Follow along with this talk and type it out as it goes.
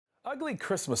Ugly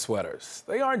Christmas sweaters.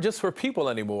 They aren't just for people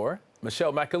anymore.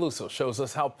 Michelle Macaluso shows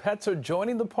us how pets are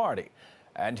joining the party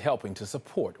and helping to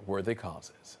support worthy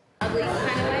causes.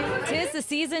 Tis the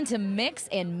season to mix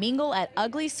and mingle at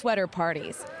ugly sweater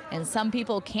parties, and some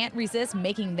people can't resist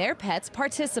making their pets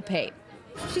participate.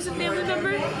 She's a family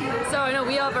member, so I know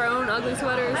we have our own ugly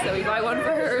sweaters, so we buy one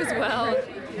for her as well.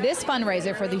 This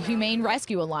fundraiser for the Humane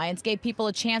Rescue Alliance gave people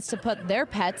a chance to put their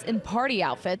pets in party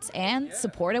outfits and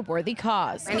support a worthy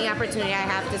cause. Any opportunity I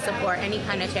have to support any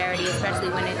kind of charity, especially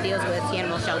when it deals with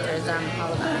animal shelters, I'm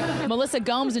all about it. Melissa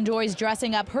Gomes enjoys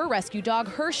dressing up her rescue dog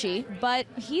Hershey, but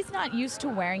he's not used to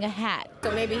wearing a hat.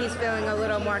 So maybe he's feeling a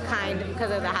little more kind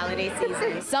because of the holiday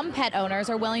season. Some pet owners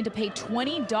are willing to pay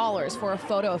 $20 for a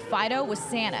photo of Fido with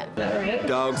Santa.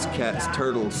 Dogs, cats,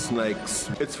 turtles, snakes.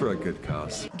 It's for a good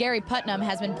cause. Gary Putnam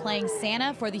has been playing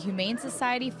Santa for the Humane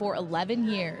Society for 11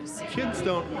 years. Kids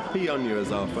don't pee on you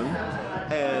as often,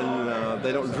 and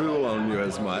they don't drool on you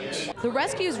as much. The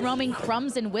rescues roaming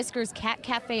Crumbs and Whiskers Cat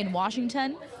Cafe in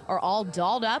Washington are all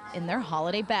dolled up in their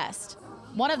holiday best.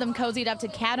 One of them cozied up to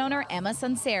cat owner Emma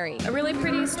Sunseri. A really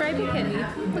pretty stripy kitty.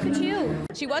 Look at you.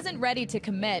 She wasn't ready to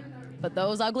commit, but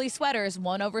those ugly sweaters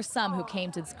won over some who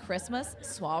came to this Christmas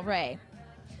soiree.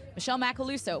 Michelle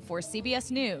Macaluso for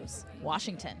CBS News,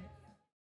 Washington.